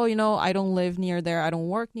to say, I don't live near there, I don't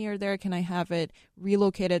work near there. Can I have it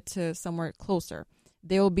relocated to somewhere closer?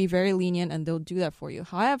 They'll be very lenient and they'll do that for you.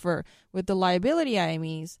 However, with the liability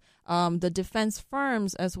IMEs, the defense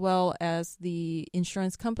firms as well as the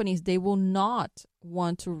insurance companies, they will not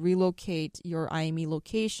want to relocate your IME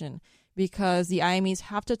location because the IMEs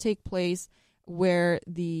have to take place where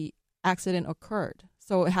the accident occurred.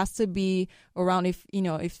 So it has to be around, if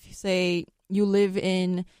say you live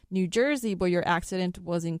in New Jersey, but your accident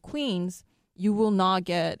was in Queens, you will not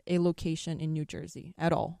get a location in New Jersey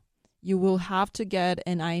at all. you will have to get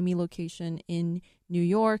an IME location in New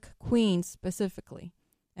York, Queens specifically.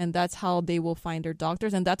 And that's how they will find their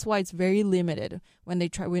doctors. And that's why it's very limited when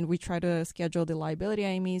we try to schedule the liability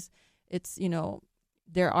IMEs. It's,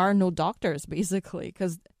 there are no doctors basically,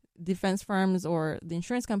 because defense firms or the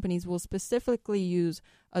insurance companies will specifically use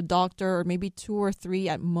a doctor or maybe 2 or 3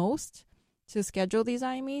 at most to schedule these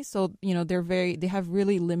IMEs. So, they have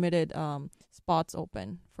really limited spots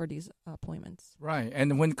open for these appointments. Right.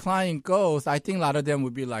 And when client goes, I think a lot of them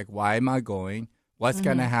would be like, why am I going? What's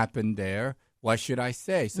going to happen there? What should I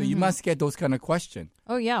say? So you must get those kind of questions.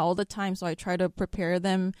 Oh, yeah, all the time. So I try to prepare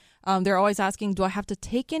them. They're always asking, do I have to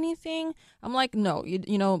take anything? I'm like, no.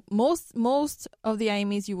 Most of the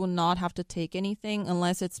IMEs, you will not have to take anything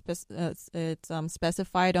unless it's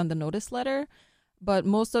specified on the notice letter. But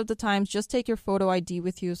most of the times, just take your photo ID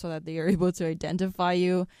with you so that they are able to identify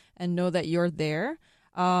you and know that you're there.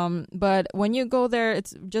 But when you go there,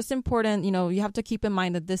 it's just important, you have to keep in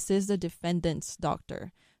mind that this is the defendant's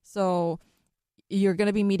doctor. So you're going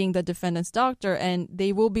to be meeting the defendant's doctor and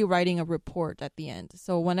they will be writing a report at the end.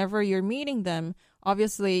 So whenever you're meeting them,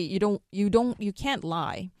 obviously you can't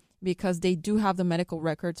lie because they do have the medical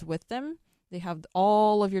records with them. They have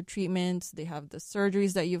all of your treatments. They have the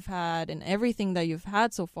surgeries that you've had and everything that you've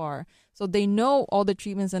had so far. So they know all the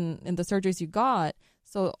treatments and the surgeries you got.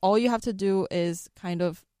 So all you have to do is kind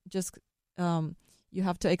of just, you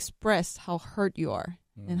have to express how hurt you are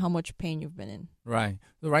and how much pain you've been in. Right.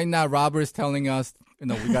 So right now, Robert is telling us,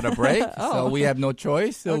 we got a break, so we have no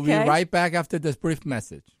choice. So we'll be right back after this brief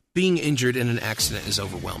message. Being injured in an accident is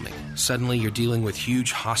overwhelming. Suddenly, you're dealing with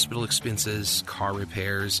huge hospital expenses, car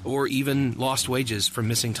repairs, or even lost wages from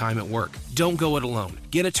missing time at work. Don't go it alone.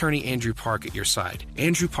 Get attorney Andrew Park at your side.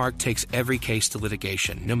 Andrew Park takes every case to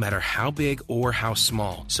litigation, no matter how big or how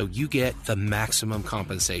small, so you get the maximum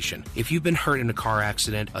compensation. If you've been hurt in a car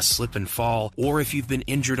accident, a slip and fall, or if you've been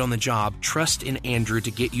injured on the job, trust in Andrew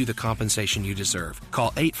to get you the compensation you deserve.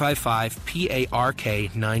 Call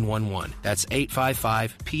 855-PARK-911. That's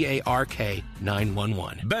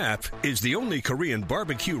 855-PARK-911. BAP is the only Korean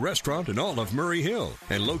barbecue restaurant in all of Murray Hill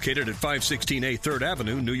and located at 516A 3rd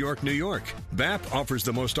Avenue, New York, New York. BAP offers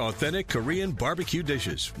the most authentic Korean barbecue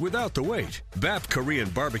dishes without the wait. BAP Korean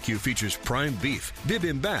barbecue features prime beef,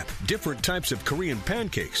 bibimbap, different types of Korean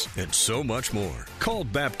pancakes, and so much more. Call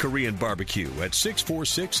BAP Korean Barbecue at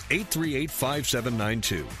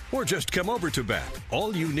 646-838-5792 or just come over to BAP.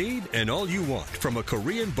 All you need and all you want from a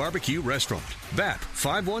Korean barbecue restaurant. BAP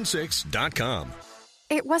 516.com.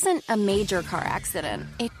 It wasn't a major car accident.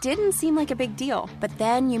 It didn't seem like a big deal. But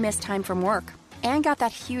then you missed time from work and got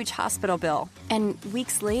that huge hospital bill. And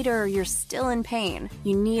weeks later, you're still in pain.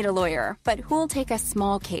 You need a lawyer. But who'll take a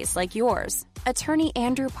small case like yours? Attorney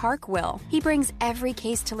Andrew Park will. He brings every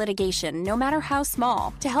case to litigation, no matter how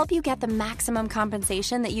small, to help you get the maximum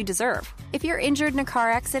compensation that you deserve. If you're injured in a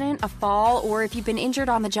car accident, a fall, or if you've been injured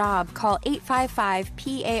on the job, call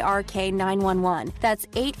 855-PARK-911. That's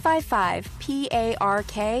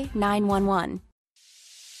 855-PARK-911.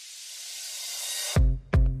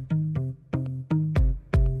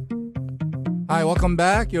 Hi, welcome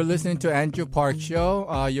back. You're listening to Andrew Park Show.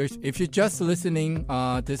 If you're just listening,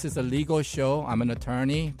 this is a legal show. I'm an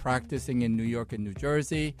attorney practicing in New York and New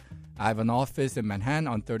Jersey. I have an office in Manhattan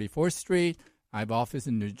on 34th Street. I have an office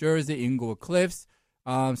in New Jersey, Inglewood Cliffs.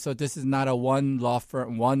 So this is not a one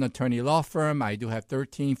attorney law firm. I do have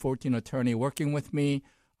 13, 14 attorneys working with me,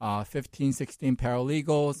 15, 16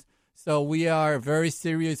 paralegals. So we are a very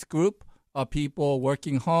serious group of people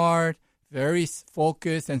working hard, very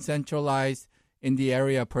focused and centralized in the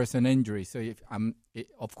area of personal injury. So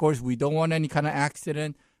of course, we don't want any kind of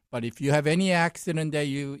accident, but if you have any accident that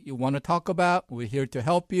you want to talk about, we're here to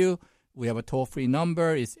help you. We have a toll-free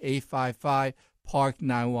number. It's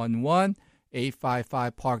 855-PARK-911,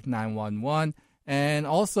 855-PARK-911. And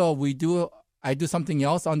also, I do something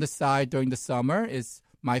else on the side during the summer. It's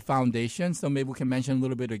my foundation, so maybe we can mention a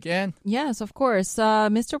little bit again. Yes, of course.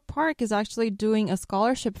 Mr. Park is actually doing a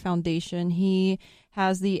scholarship foundation. He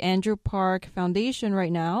has the Andrew Park Foundation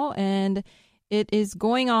right now, and it is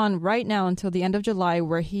going on right now until the end of July,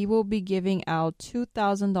 where he will be giving out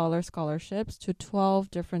 $2,000 scholarships to 12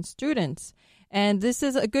 different students. And this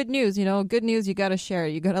is a good news. Good news, you got to share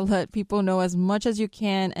it. You got to let people know as much as you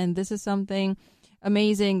can, and this is something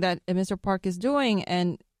amazing that Mr. Park is doing.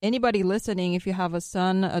 And anybody listening, if you have a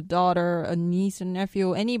son, a daughter, a niece, a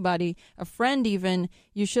nephew, anybody, a friend even,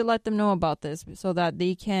 you should let them know about this so that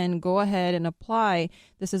they can go ahead and apply.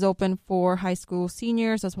 This is open for high school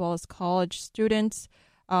seniors as well as college students.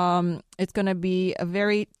 It's going to be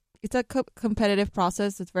it's a competitive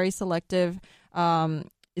process. It's very selective.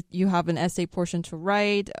 you have an essay portion to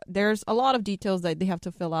write. There's a lot of details that they have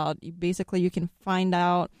to fill out. Basically, you can find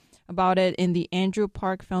out about it in the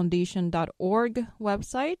andrewparkfoundation.org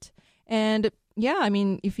website. And yeah, I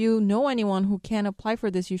mean, if you know anyone who can apply for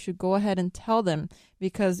this, you should go ahead and tell them,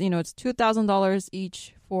 because, it's $2,000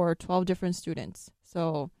 each for 12 different students.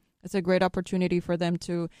 So it's a great opportunity for them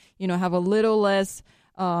to, have a little less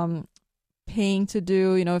paying to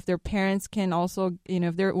do. If their parents can also,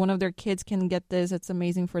 if one of their kids can get this, it's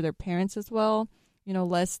amazing for their parents as well.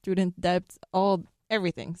 Less student debt,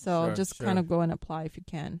 everything. So kind of go and apply if you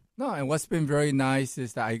can. No, and what's been very nice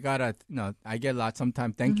is that I got I get a lot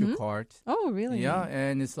sometimes thank you cards. Oh, really? Yeah,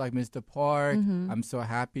 and it's like, Mr. Park, I'm so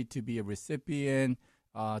happy to be a recipient.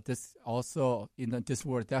 This also, this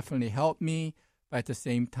will definitely help me. But at the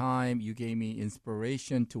same time, you gave me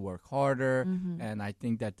inspiration to work harder, and I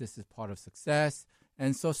think that this is part of success.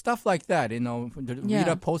 And so stuff like that, read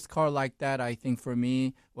a postcard like that, I think for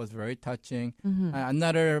me was very touching.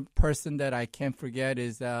 Another person that I can't forget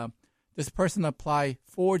is this person applied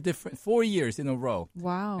 4 years in a row.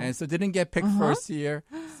 Wow. And so didn't get picked first year,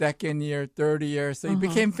 second year, third year. So he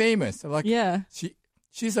became famous. So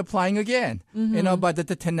she's applying again, but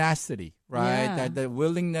the tenacity, right? Yeah. That the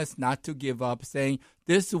willingness not to give up, saying,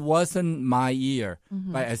 this wasn't my year,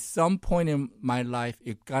 but at some point in my life,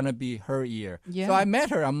 it's going to be her year. Yeah. So I met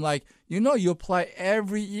her. I'm like, you apply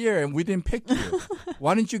every year and we didn't pick you.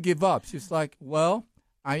 Why didn't you give up? She's like, well,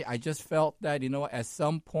 I just felt that, at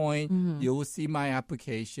some point you will see my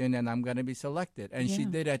application and I'm going to be selected. And she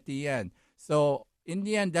did at the end. So in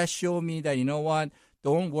the end, that showed me that,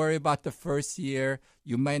 don't worry about the first year.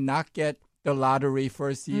 You might not get the lottery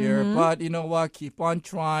first year, but you know what? Keep on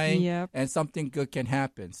trying, and something good can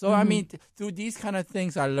happen. So, I mean, through these kind of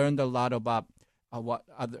things, I learned a lot about what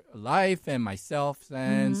other life and myself.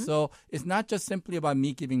 And so it's not just simply about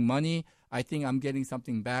me giving money. I think I'm getting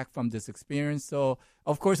something back from this experience. So,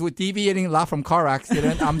 of course, we're deviating a lot from car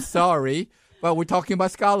accident. I'm sorry, but we're talking about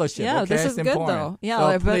scholarship. Yeah, okay? this is it's good, important. though. Yeah,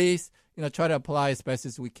 so please, try to apply as best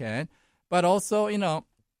as we can. But also,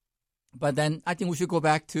 but then I think we should go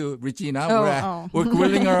back to Regina. We're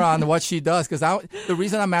grilling her on what she does, because the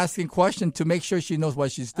reason I'm asking questions to make sure she knows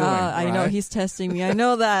what she's doing. I know he's testing me. I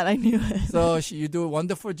know that. I knew it. So you do a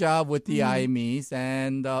wonderful job with the IMEs,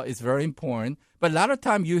 and it's very important. But a lot of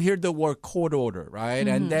time you hear the word court order, right?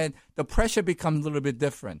 And then the pressure becomes a little bit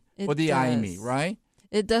different for the IME, right?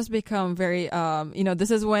 It does become very,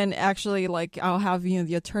 this is when actually, I'll have,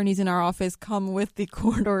 the attorneys in our office come with the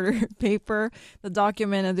court order paper, the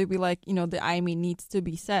document, and they'll be like, the IME needs to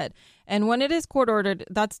be set. And when it is court ordered,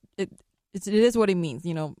 it is what it means,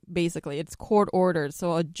 basically. It's court ordered.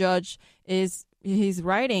 So a judge he's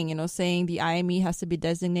writing, saying the IME has to be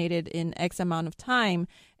designated in X amount of time,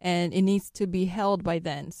 and it needs to be held by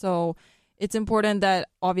then. So it's important that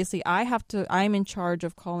obviously I'm in charge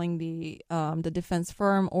of calling the defense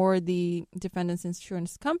firm or the defendant's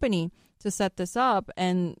insurance company to set this up,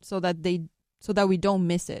 and so that we don't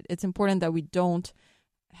miss it. It's important that we don't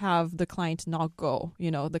have the client not go.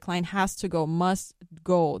 The client has to go, must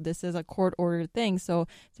go. This is a court ordered thing. So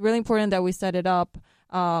it's really important that we set it up.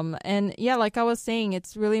 And yeah, like I was saying,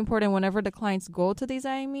 it's really important whenever the clients go to these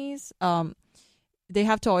IMEs, they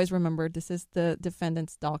have to always remember this is the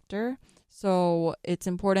defendant's doctor. So it's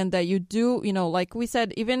important that you do, like we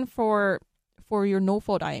said, even for your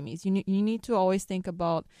no-fault IMEs, you need to always think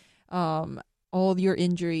about all your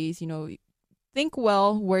injuries, think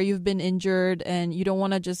well where you've been injured, and you don't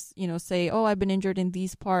want to just, say, oh, I've been injured in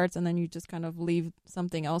these parts, and then you just kind of leave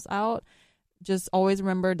something else out. Just always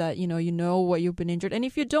remember that, you know what you've been injured. And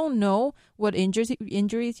if you don't know what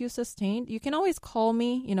injuries you sustained, you can always call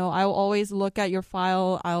me. I'll always look at your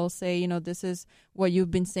file. I'll say, this is what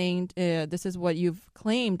you've been saying. This is what you've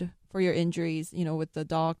claimed for your injuries, with the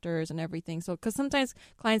doctors and everything. So, because sometimes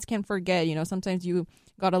clients can forget, sometimes you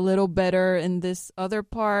got a little better in this other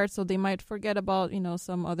part, so they might forget about,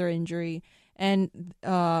 some other injury. And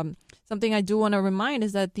something I do want to remind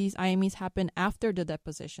is that these IMEs happen after the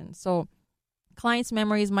deposition. So clients'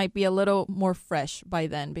 memories might be a little more fresh by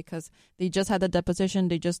then because they just had the deposition.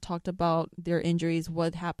 They just talked about their injuries,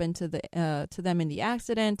 what happened to them in the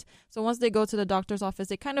accident. So once they go to the doctor's office,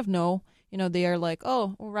 they kind of know, they are like,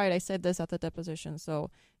 oh, all right, I said this at the deposition. So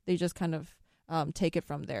they just kind of take it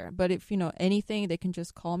from there. But if, anything, they can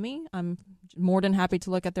just call me. I'm more than happy to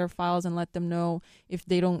look at their files and let them know if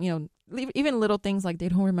they don't, even little things like they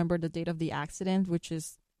don't remember the date of the accident, which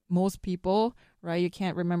is most people right? You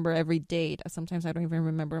can't remember every date. Sometimes I don't even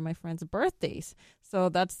remember my friends' birthdays. So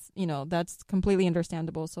that's completely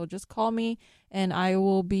understandable. So just call me and I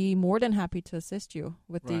will be more than happy to assist you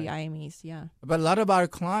with the IMEs. Yeah. But a lot of our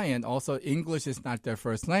clients also, English is not their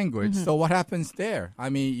first language. So what happens there? I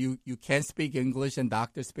mean, you can't speak English and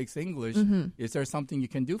doctor speaks English. Is there something you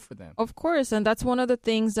can do for them? Of course. And that's one of the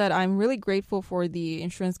things that I'm really grateful for the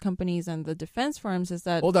insurance companies and the defense firms is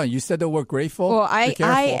that. Hold on. You said the word grateful? Well, I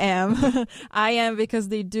am. I am, because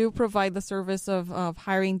they do provide the service of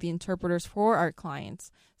hiring the interpreters for our clients.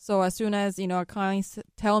 So as soon as, our clients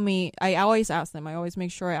tell me, I always ask them, I always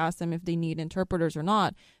make sure I ask them if they need interpreters or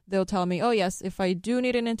not. They'll tell me, oh, yes, if I do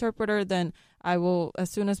need an interpreter, then I will, as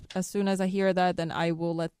soon as I hear that, then I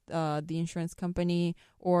will let the insurance company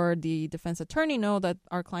or the defense attorney know that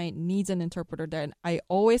our client needs an interpreter. Then I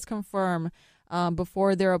always confirm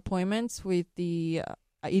before their appointments with the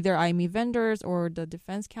either IME vendors or the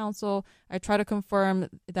defense counsel. I try to confirm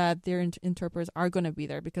that their interpreters are going to be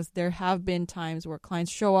there, because there have been times where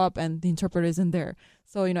clients show up and the interpreter isn't there.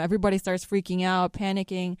 So, everybody starts freaking out,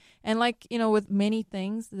 panicking. And with many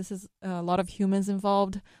things, this is a lot of humans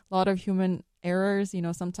involved, a lot of human errors.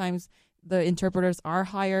 Sometimes the interpreters are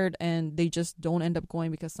hired and they just don't end up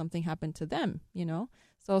going because something happened to them,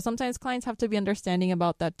 So sometimes clients have to be understanding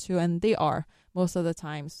about that too, and they are most of the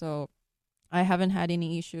time. So I haven't had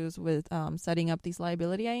any issues with setting up these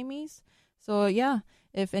liability IMEs. So yeah,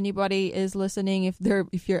 if anybody is listening, if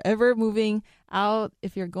you're ever moving out,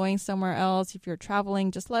 if you're going somewhere else, if you're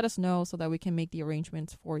traveling, just let us know so that we can make the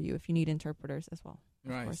arrangements for you if you need interpreters as well.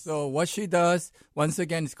 Right. So what she does, once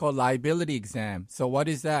again, it's called liability exam. So what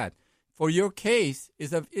is that? For your case,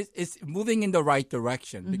 it's moving in the right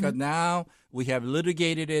direction, because now we have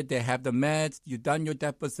litigated it. They have the meds. You've done your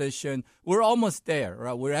deposition. We're almost there,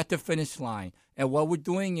 right? We're at the finish line. And what we're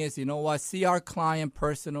doing is, see our client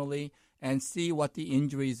personally and see what the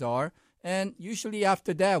injuries are. And usually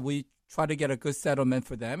after that, we try to get a good settlement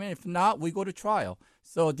for them. And if not, we go to trial.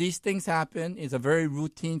 So these things happen. It's a very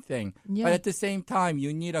routine thing. Yeah. But at the same time,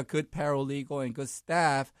 you need a good paralegal and good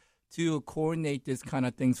staff to coordinate this kind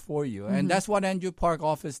of things for you. And that's what Andrew Park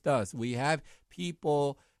office does. We have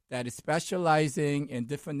people that is specializing in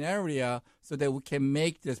different area so that we can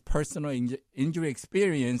make this personal injury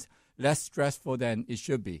experience less stressful than it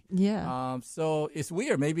should be. Yeah. So it's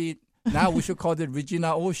weird. Maybe now we should call it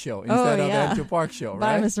Regina O Show instead of Andrew Park Show,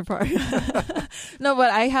 right? Bye, Mr. Park. No, but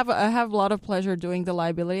I have a lot of pleasure doing the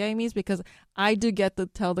liability IMEs, because I do get to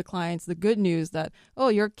tell the clients the good news that,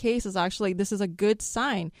 your case is actually, this is a good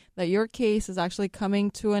sign that your case is actually coming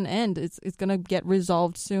to an end. It's going to get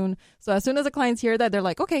resolved soon. So as soon as the clients hear that, they're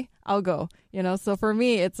like, okay, I'll go. So for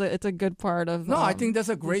me, it's a good part of. No, I think that's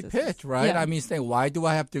a great pitch, right? Yeah. I mean, saying, why do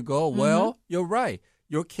I have to go? Well, you're right.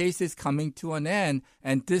 Your case is coming to an end,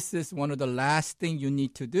 and this is one of the last things you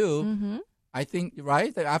need to do. I think,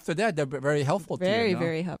 right? After that, they're very helpful to you. Very,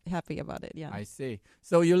 very happy about it, yeah. I see.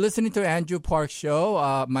 So you're listening to Andrew Park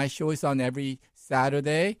Show. My show is on every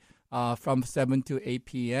Saturday from 7 to 8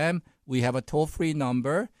 p.m. We have a toll-free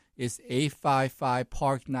number. It's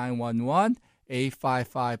 855-PARK-911,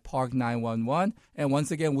 855-PARK-911. And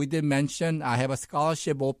once again, we did mention I have a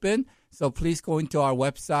scholarship open, so please go into our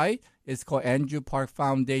website. It's called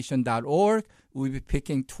andrewparkfoundation.org. We'll be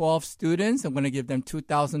picking 12 students. I'm going to give them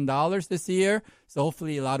 $2,000 this year. So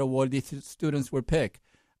hopefully a lot of worthy students will pick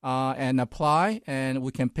and apply, and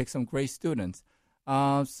we can pick some great students.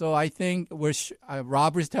 So I think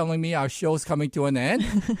Robert's telling me our show is coming to an end.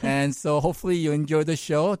 And so hopefully you enjoy the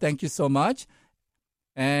show. Thank you so much.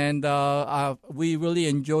 And we really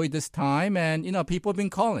enjoyed this time. And, people have been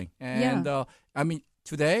calling. And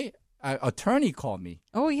today, attorney called me.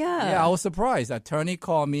 Oh, yeah. Yeah, I was surprised. Attorney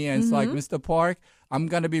called me and it's like, Mr. Park, I'm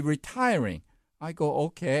going to be retiring. I go,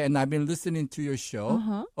 okay. And I've been listening to your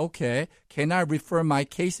show. Okay. Can I refer my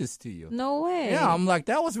cases to you? No way. Yeah, I'm like,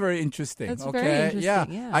 that was very interesting. That's okay. Very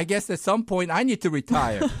interesting. Yeah. I guess at some point I need to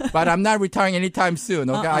retire, but I'm not retiring anytime soon.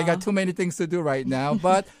 Okay. I got too many things to do right now,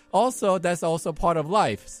 but also that's also part of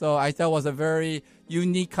life. So I thought it was a very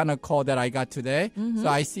unique kind of call that I got today. So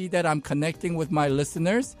I see that I'm connecting with my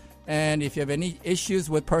listeners. And if you have any issues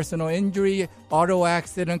with personal injury, auto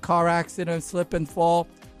accident, car accident, slip and fall,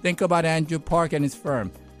 think about Andrew Park and his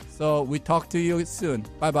firm. So we talk to you soon.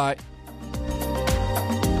 Bye-bye.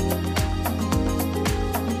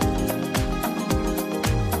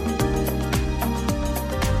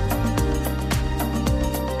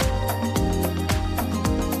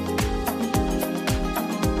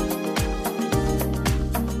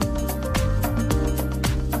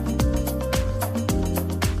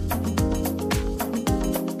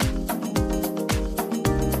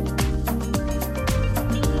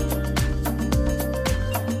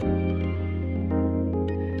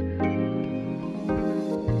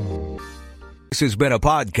 has been a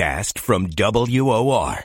podcast from WOR.